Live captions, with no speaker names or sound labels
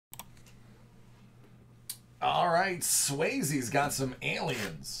All right, Swayze's got some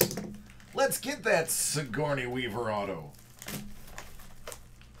aliens. Let's get that Sigourney Weaver auto.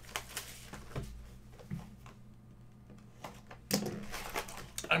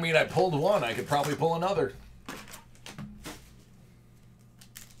 I mean, I pulled one. I could probably pull another.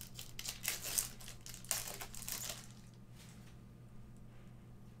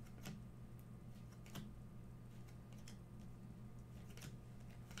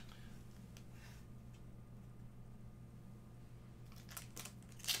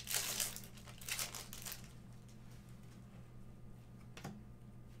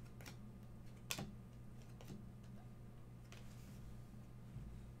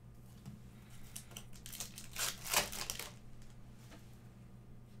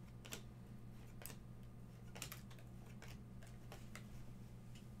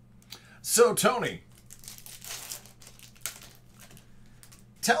 So, Tony,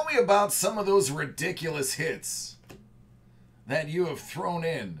 tell me about some of those ridiculous hits that you have thrown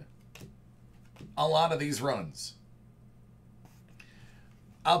in a lot of these runs.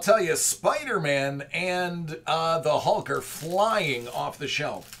 I'll tell you, Spider-Man and the Hulk are flying off the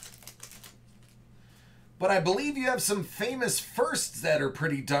shelf. But I believe you have some famous firsts that are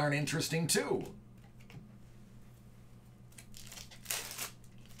pretty darn interesting, too.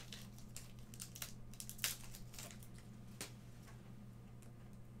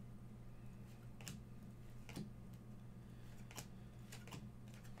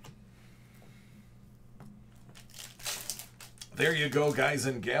 There you go, guys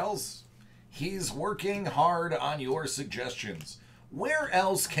and gals. He's working hard on your suggestions. Where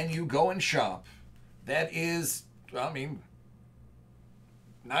else can you go and shop that is, I mean,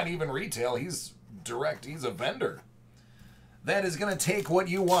 not even retail. He's direct. He's a vendor. That is going to take what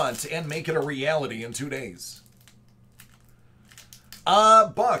you want and make it a reality in 2 days.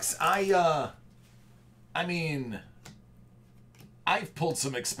 Bucks, I mean, I've pulled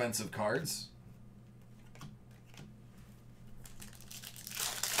some expensive cards.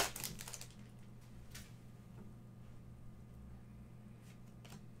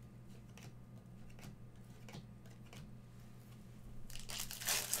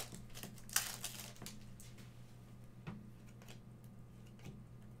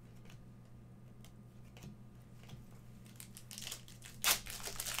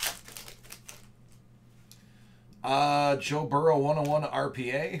 Joe Burrow 101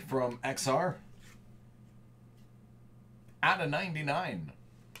 RPA from XR. Out of 99.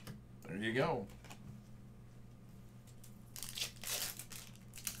 There you go.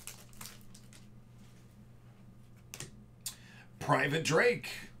 Private Drake.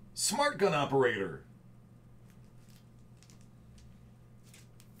 Smart gun operator.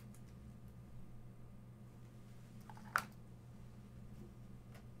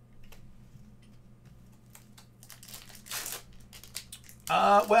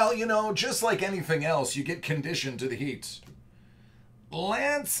 Well, you know, just like anything else, you get conditioned to the heat.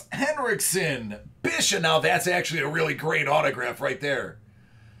 Lance Henriksen. Bishop. Now, that's actually a really great autograph right there.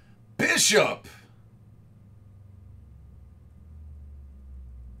 Bishop.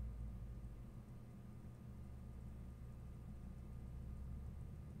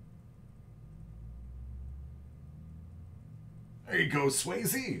 There you go,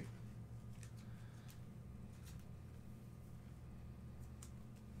 Swayze.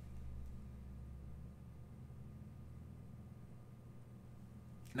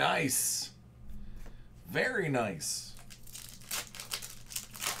 Nice. Very nice.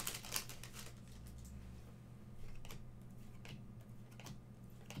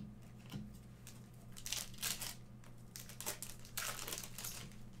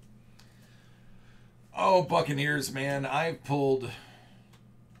 Oh, Buccaneers, man. I've pulled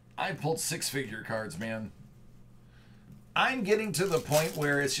six-figure cards, man. I'm getting to the point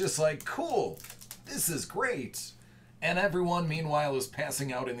where it's just like, cool. This is great. And everyone, meanwhile, is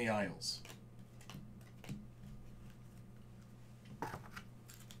passing out in the aisles.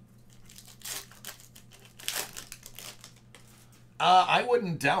 I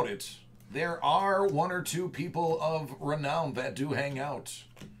wouldn't doubt it. There are one or two people of renown that do hang out.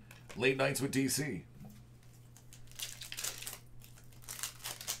 Late nights with DC.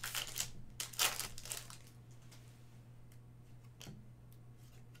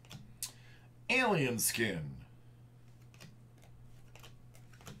 Alien skin.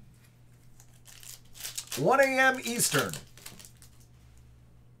 1 a.m. Eastern.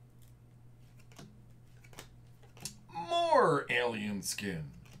 More alien skin.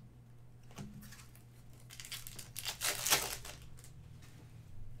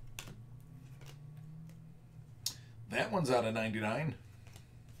 That one's out of 99.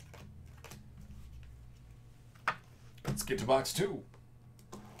 Let's get to box 2.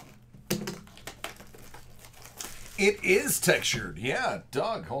 It is textured. Yeah,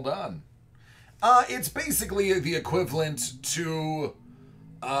 Doug, hold on. It's basically the equivalent to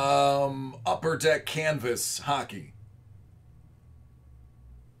upper deck canvas hockey.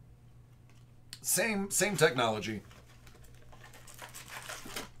 Same technology.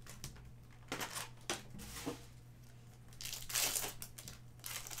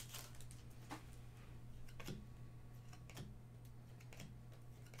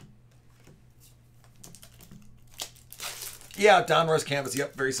 Yeah, Donruss canvas.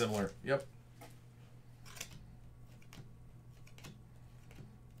 Yep, very similar. Yep.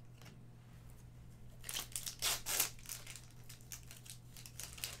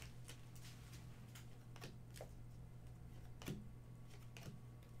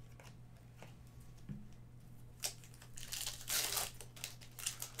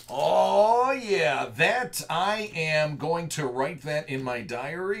 Oh, yeah. That, I am going to write that in my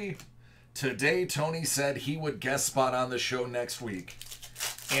diary. Today, Tony said he would guest spot on the show next week.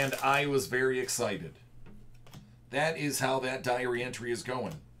 And I was very excited. That is how that diary entry is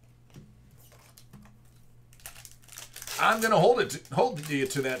going. I'm going to hold you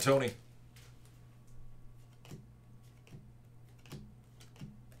to that, Tony.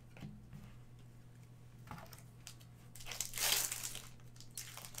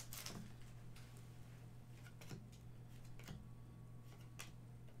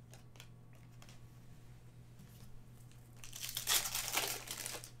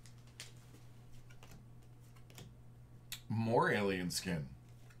 More alien skin.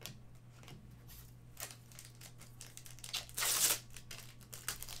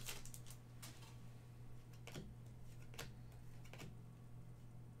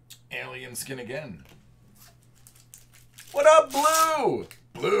 Alien skin again. What up, Blue?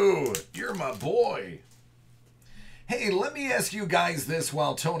 Blue, you're my boy. Hey, let me ask you guys this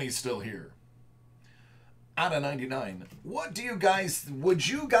while Tony's still here. Out of 99, would you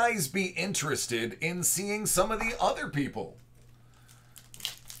guys be interested in seeing some of the other people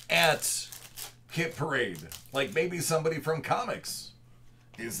at Hit Parade? Like maybe somebody from comics.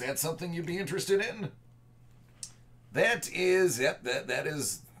 Is that something you'd be interested in? That is, yep, that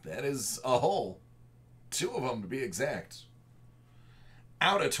is a hole. 2 of them to be exact.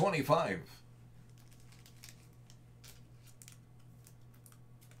 Out of 25.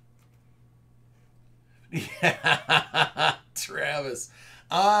 Yeah, Travis.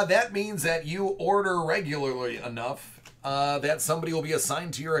 That means that you order regularly enough that somebody will be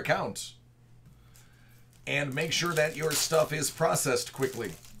assigned to your account. And make sure that your stuff is processed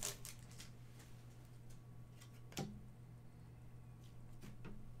quickly.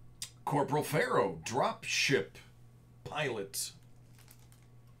 Corporal Pharaoh, drop ship pilot.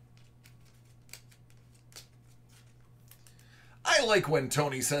 I like when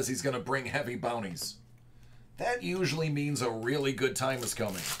Tony says he's going to bring heavy bounties. That usually means a really good time is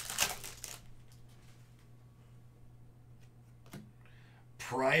coming.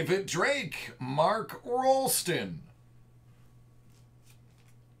 Private Drake, Mark Rolston.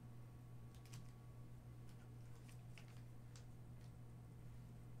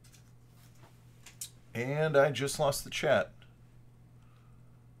 And I just lost the chat.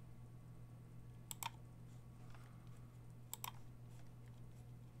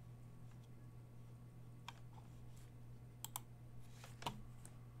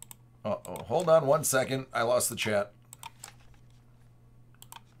 Uh-oh. Hold on 1 second. I lost the chat.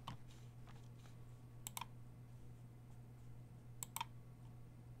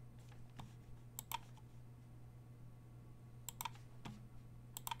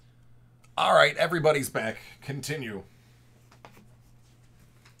 All right, everybody's back. Continue.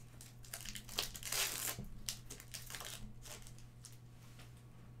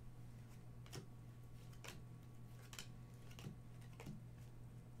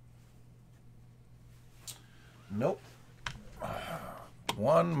 Nope.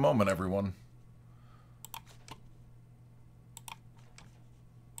 One moment, everyone.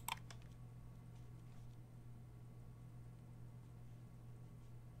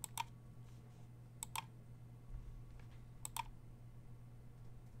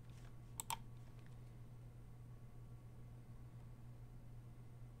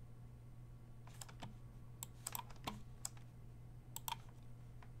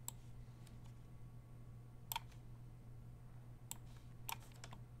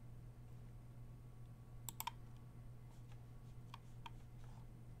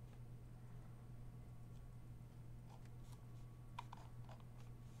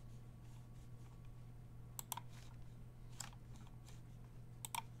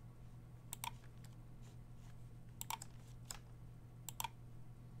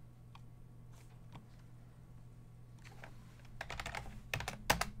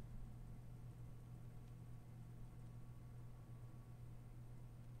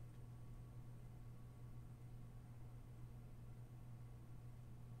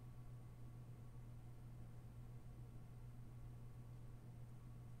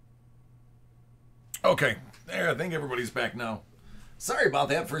 Okay, there, I think everybody's back now. Sorry about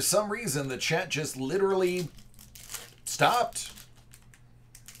that. For some reason, the chat just literally stopped.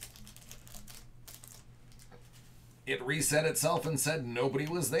 It reset itself and said nobody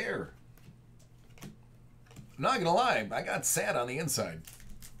was there. I'm not gonna lie, I got sad on the inside.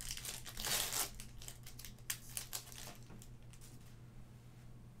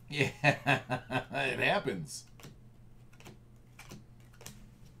 Yeah, it happens.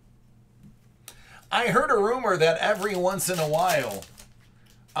 I heard a rumor that every once in a while,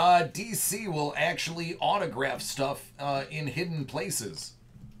 DC will actually autograph stuff in hidden places.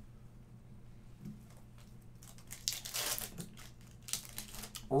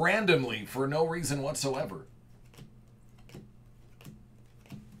 Randomly, for no reason whatsoever.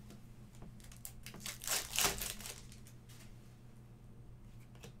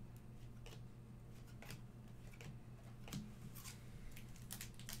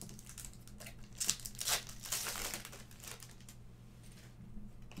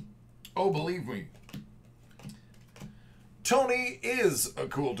 Oh, believe me, Tony is a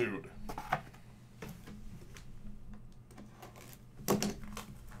cool dude.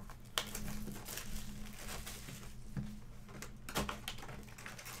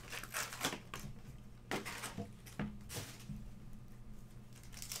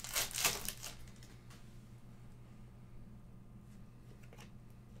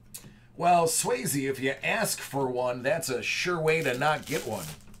 Well, Swayze, if you ask for one, that's a sure way to not get one.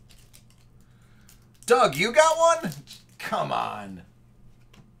 Doug, you got one? Come on.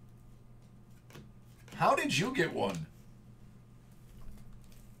 How did you get one?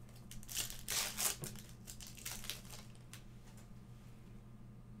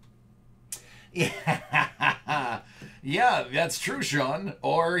 Yeah, yeah, that's true, Sean.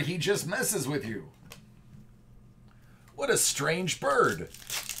 Or he just messes with you. What a strange bird.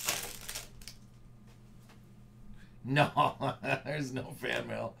 No, there's no fan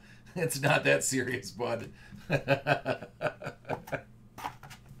mail. It's not that serious, bud.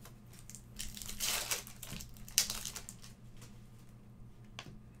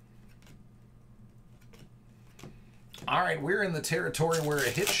 All right, we're in the territory where a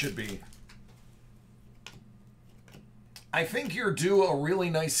hit should be. I think you're due a really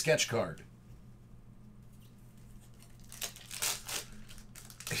nice sketch card.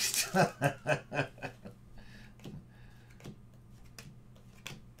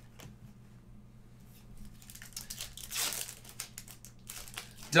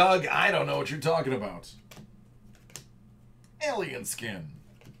 Doug, I don't know what you're talking about. Alien skin.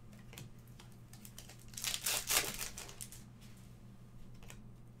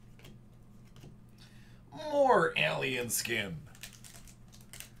 More alien skin.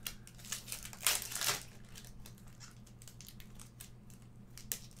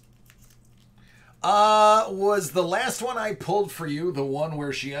 Was the last one I pulled for you the one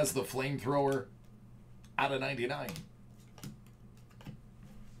where she has the flamethrower out of 99?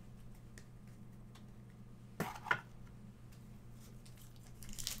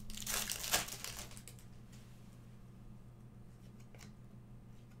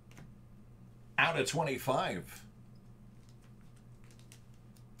 Out of 25.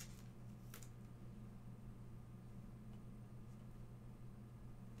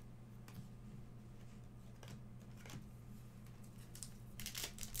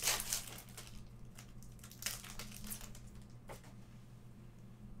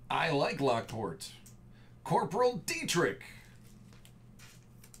 I like Lockport. Corporal Dietrich.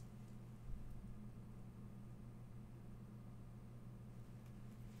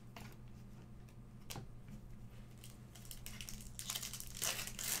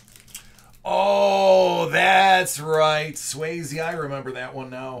 Oh, that's right. Swayze, I remember that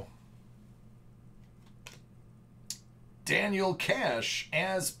one now. Daniel Cash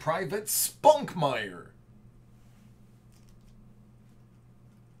as Private Spunkmeyer.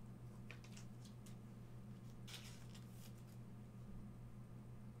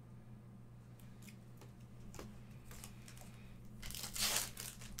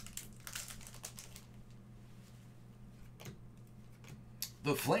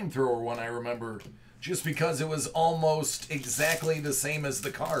 The flamethrower one I remember just because it was almost exactly the same as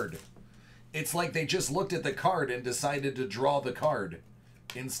the card. It's like they just looked at the card and decided to draw the card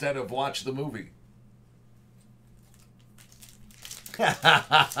instead of watch the movie.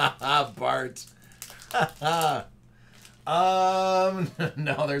 Bart.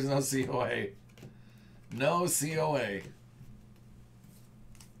 No, there's no COA. No COA.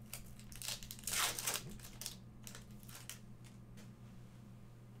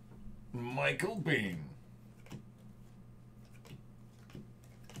 Michael Biehn.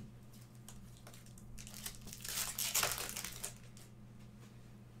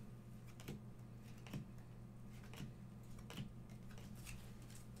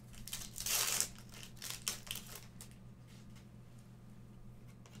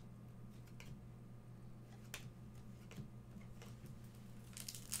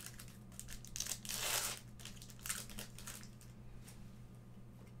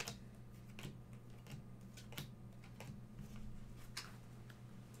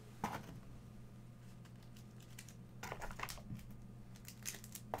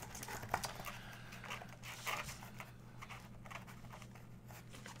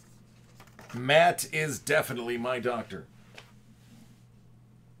 Matt is definitely my doctor.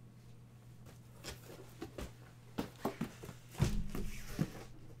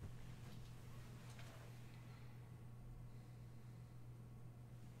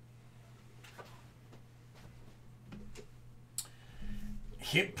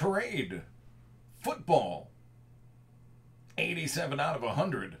 Hit parade. Football. 87 out of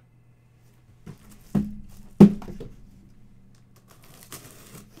 100.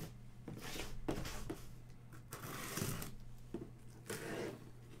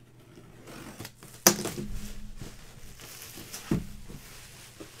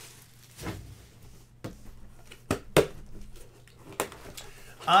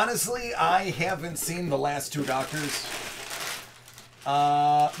 Honestly, I haven't seen the last two Doctors.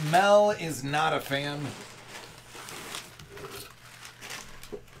 Mel is not a fan.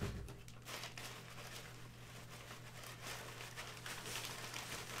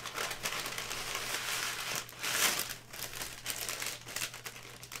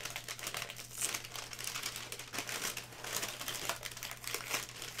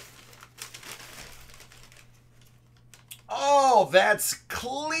 Oh, that's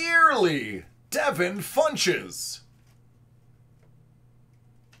clearly Devin Funches.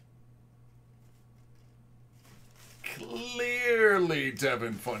 Clearly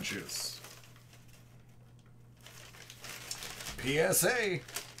Devin Funches. PSA.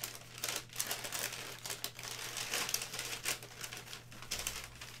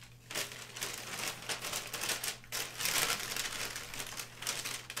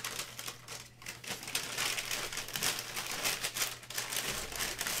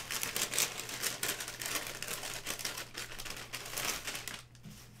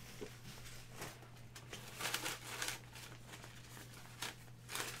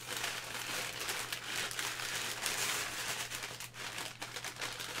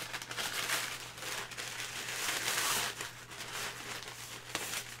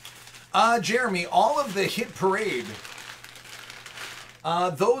 Jeremy, all of the Hit Parade,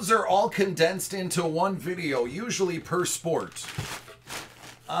 those are all condensed into one video, usually per sport.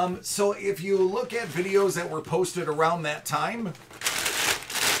 So if you look at videos that were posted around that time,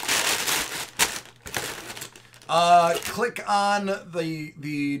 click on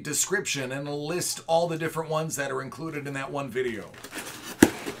the description and it'll list all the different ones that are included in that one video.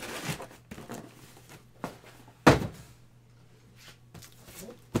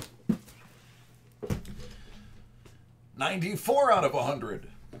 $94 out of 100.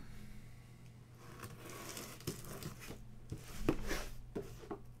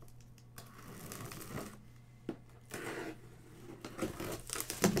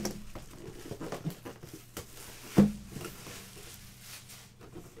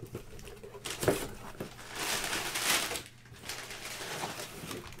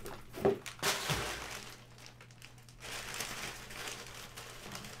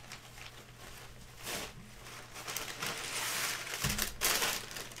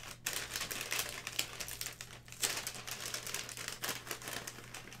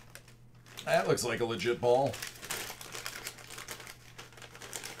 That looks like a legit ball.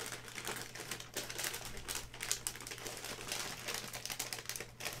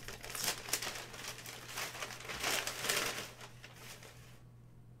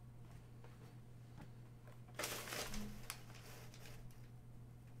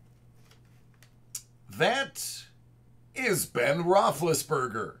 That is Ben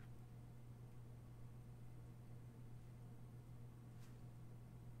Roethlisberger.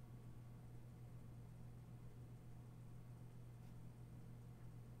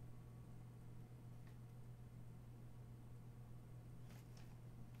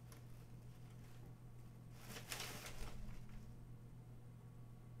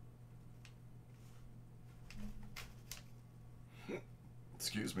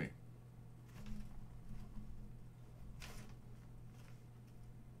 Excuse me.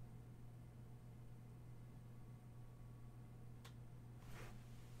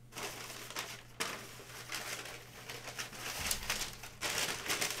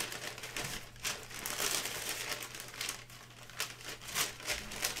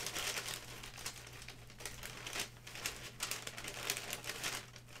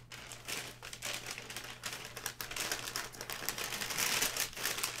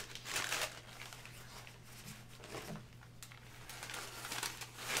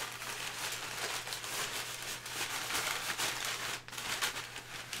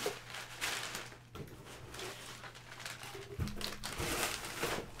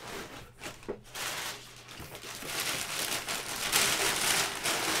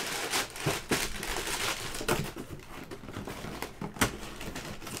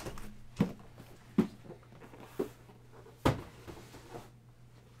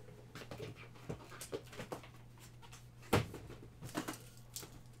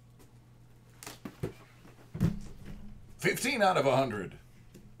 15 out of 100.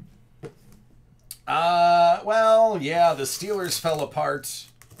 Well, yeah, the Steelers fell apart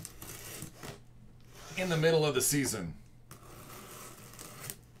in the middle of the season.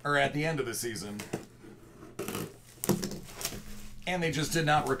 Or at the end of the season. And they just did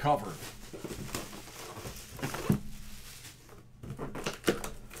not recover.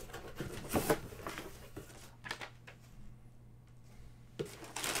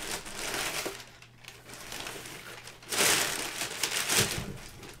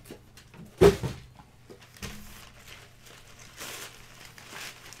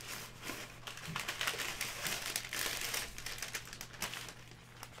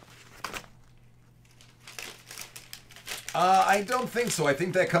 I don't think so. I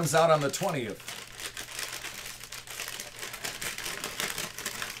think that comes out on the 20th.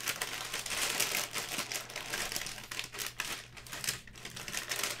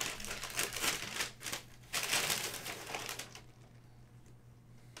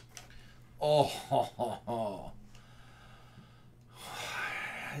 Oh,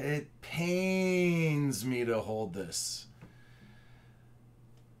 it pains me to hold this.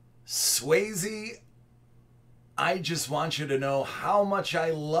 Swayze, I just want you to know how much I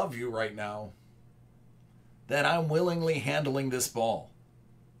love you right now, that I'm willingly handling this ball.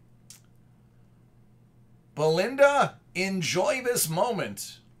 Belinda, enjoy this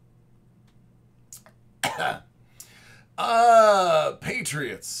moment.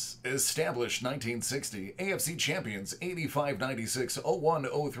 Patriots, established 1960. AFC champions, 85, 96,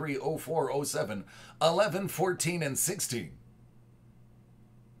 01, 03, 04, 07, 11, 14, and 16.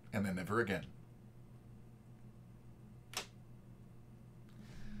 And then never again.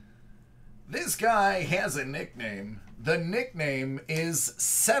 This guy has a nickname. The nickname is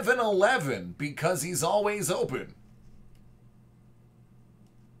 7-Eleven because he's always open.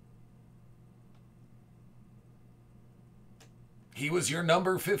 He was your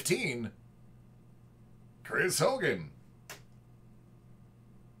number 15, Chris Hogan.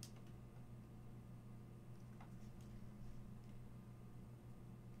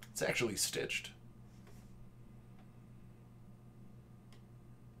 It's actually stitched.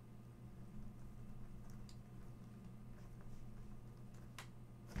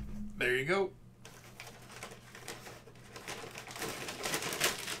 There you go.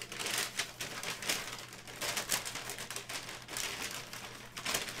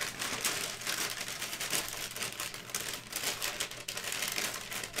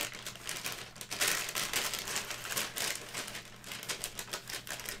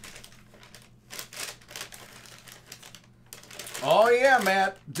 Oh yeah,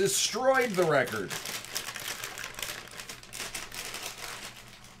 Matt. Destroyed the record.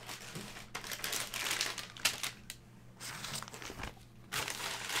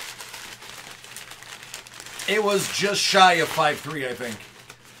 It was just shy of 5.3, I think.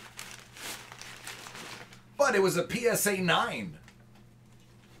 But it was a PSA 9.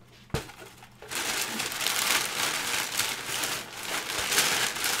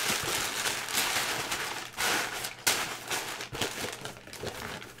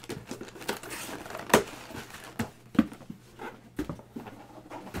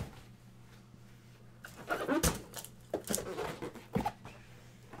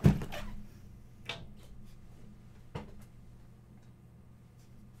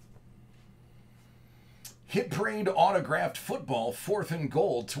 Hit Parade Autographed Football 4th and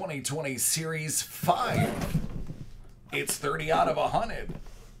Gold 2020 Series 5. It's 30 out of 100.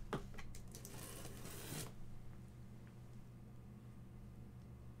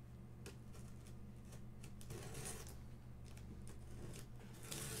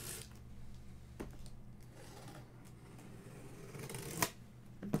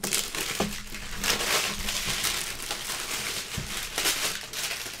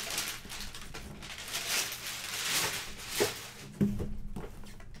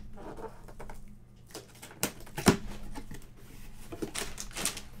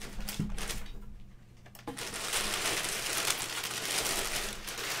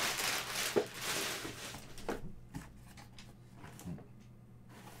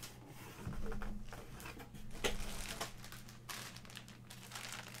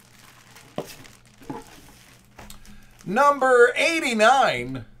 Number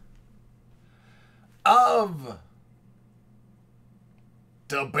 89 of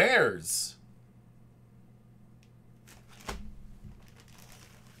the Bears.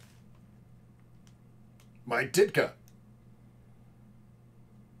 Mike Ditka.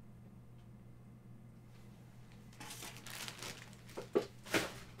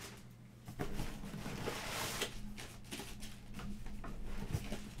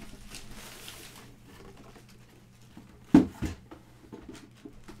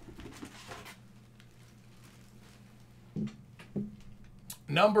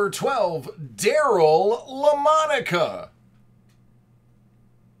 Number 12, Daryl LaMonica.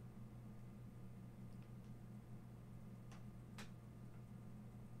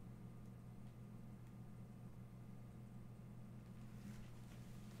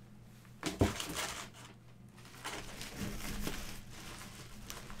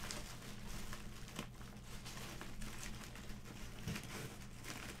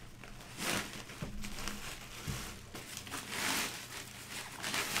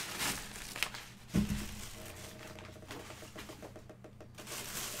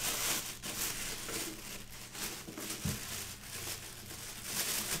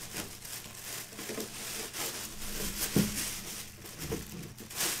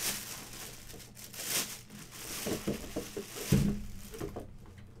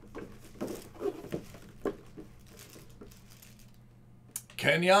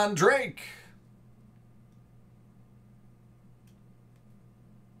 Kenyon Drake.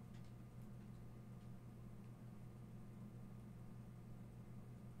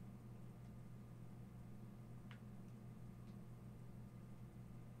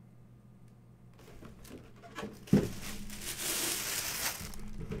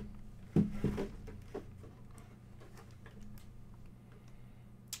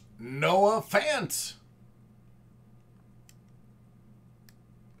 Noah Fant.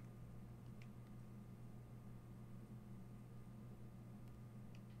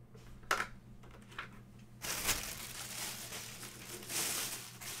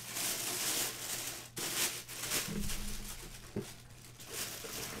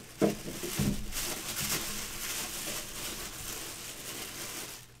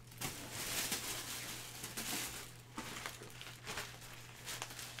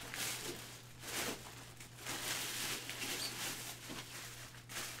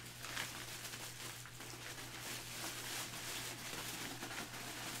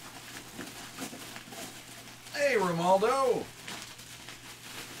 Hey, Romaldo.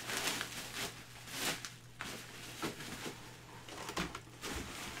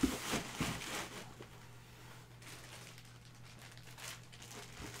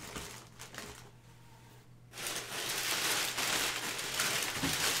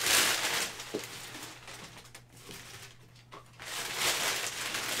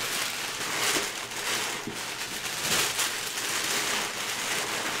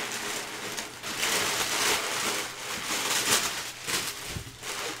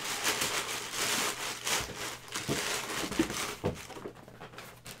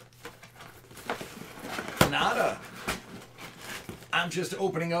 Nada. I'm just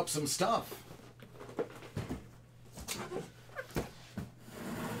opening up some stuff.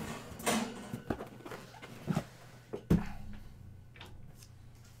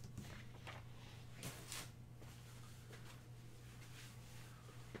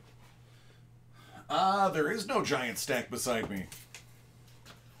 There is no giant stack beside me.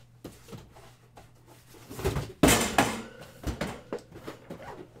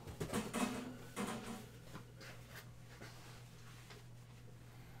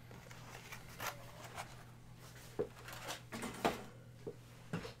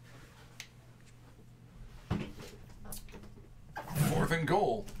 Fourth and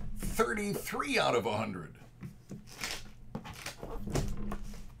goal, 33 out of 100.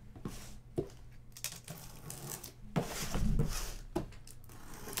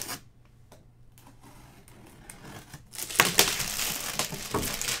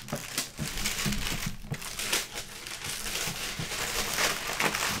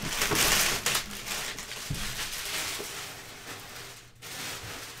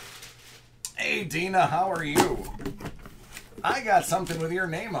 Hey, Dina, how are you? I got something with your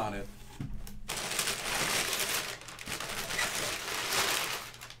name on it.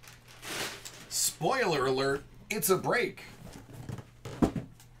 Spoiler alert, it's a break.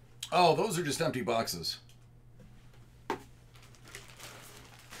 Oh, those are just empty boxes.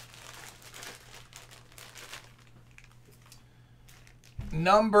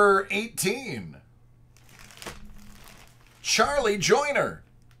 Number 18, Charlie Joyner.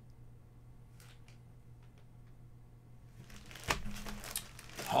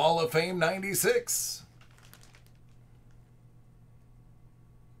 Hall of Fame 96.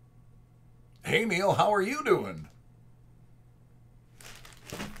 Hey Neil, how are you doing?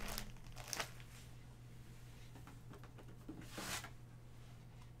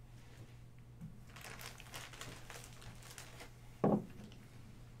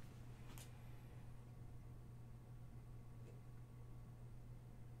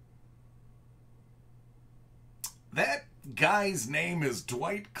 That guy's name is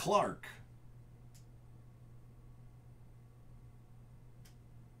Dwight Clark.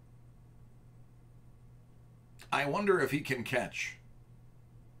 I wonder if he can catch.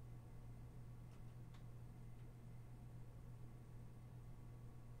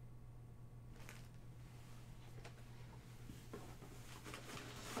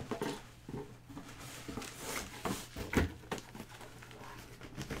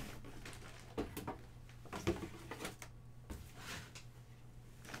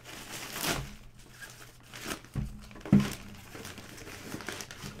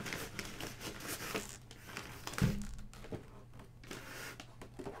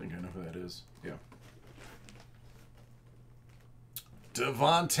 Yeah.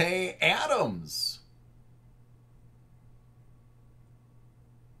 Devontae Adams.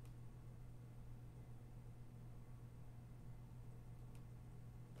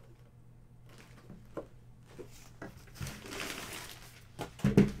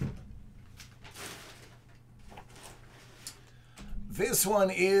 This one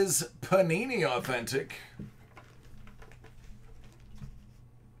is Panini Authentic.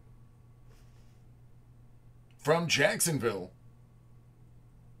 From Jacksonville,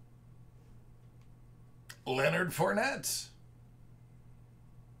 Leonard Fournette.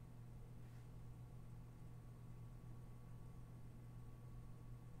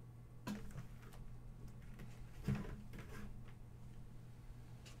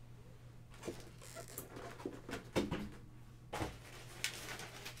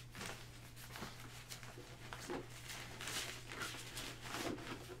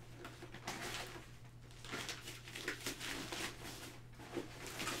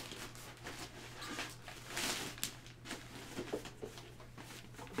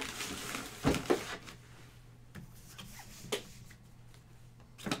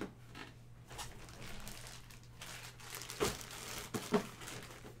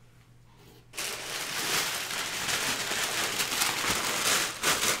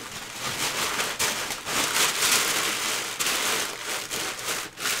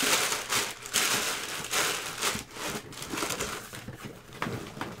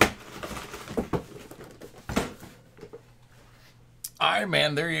 All right,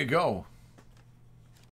 man, there you go.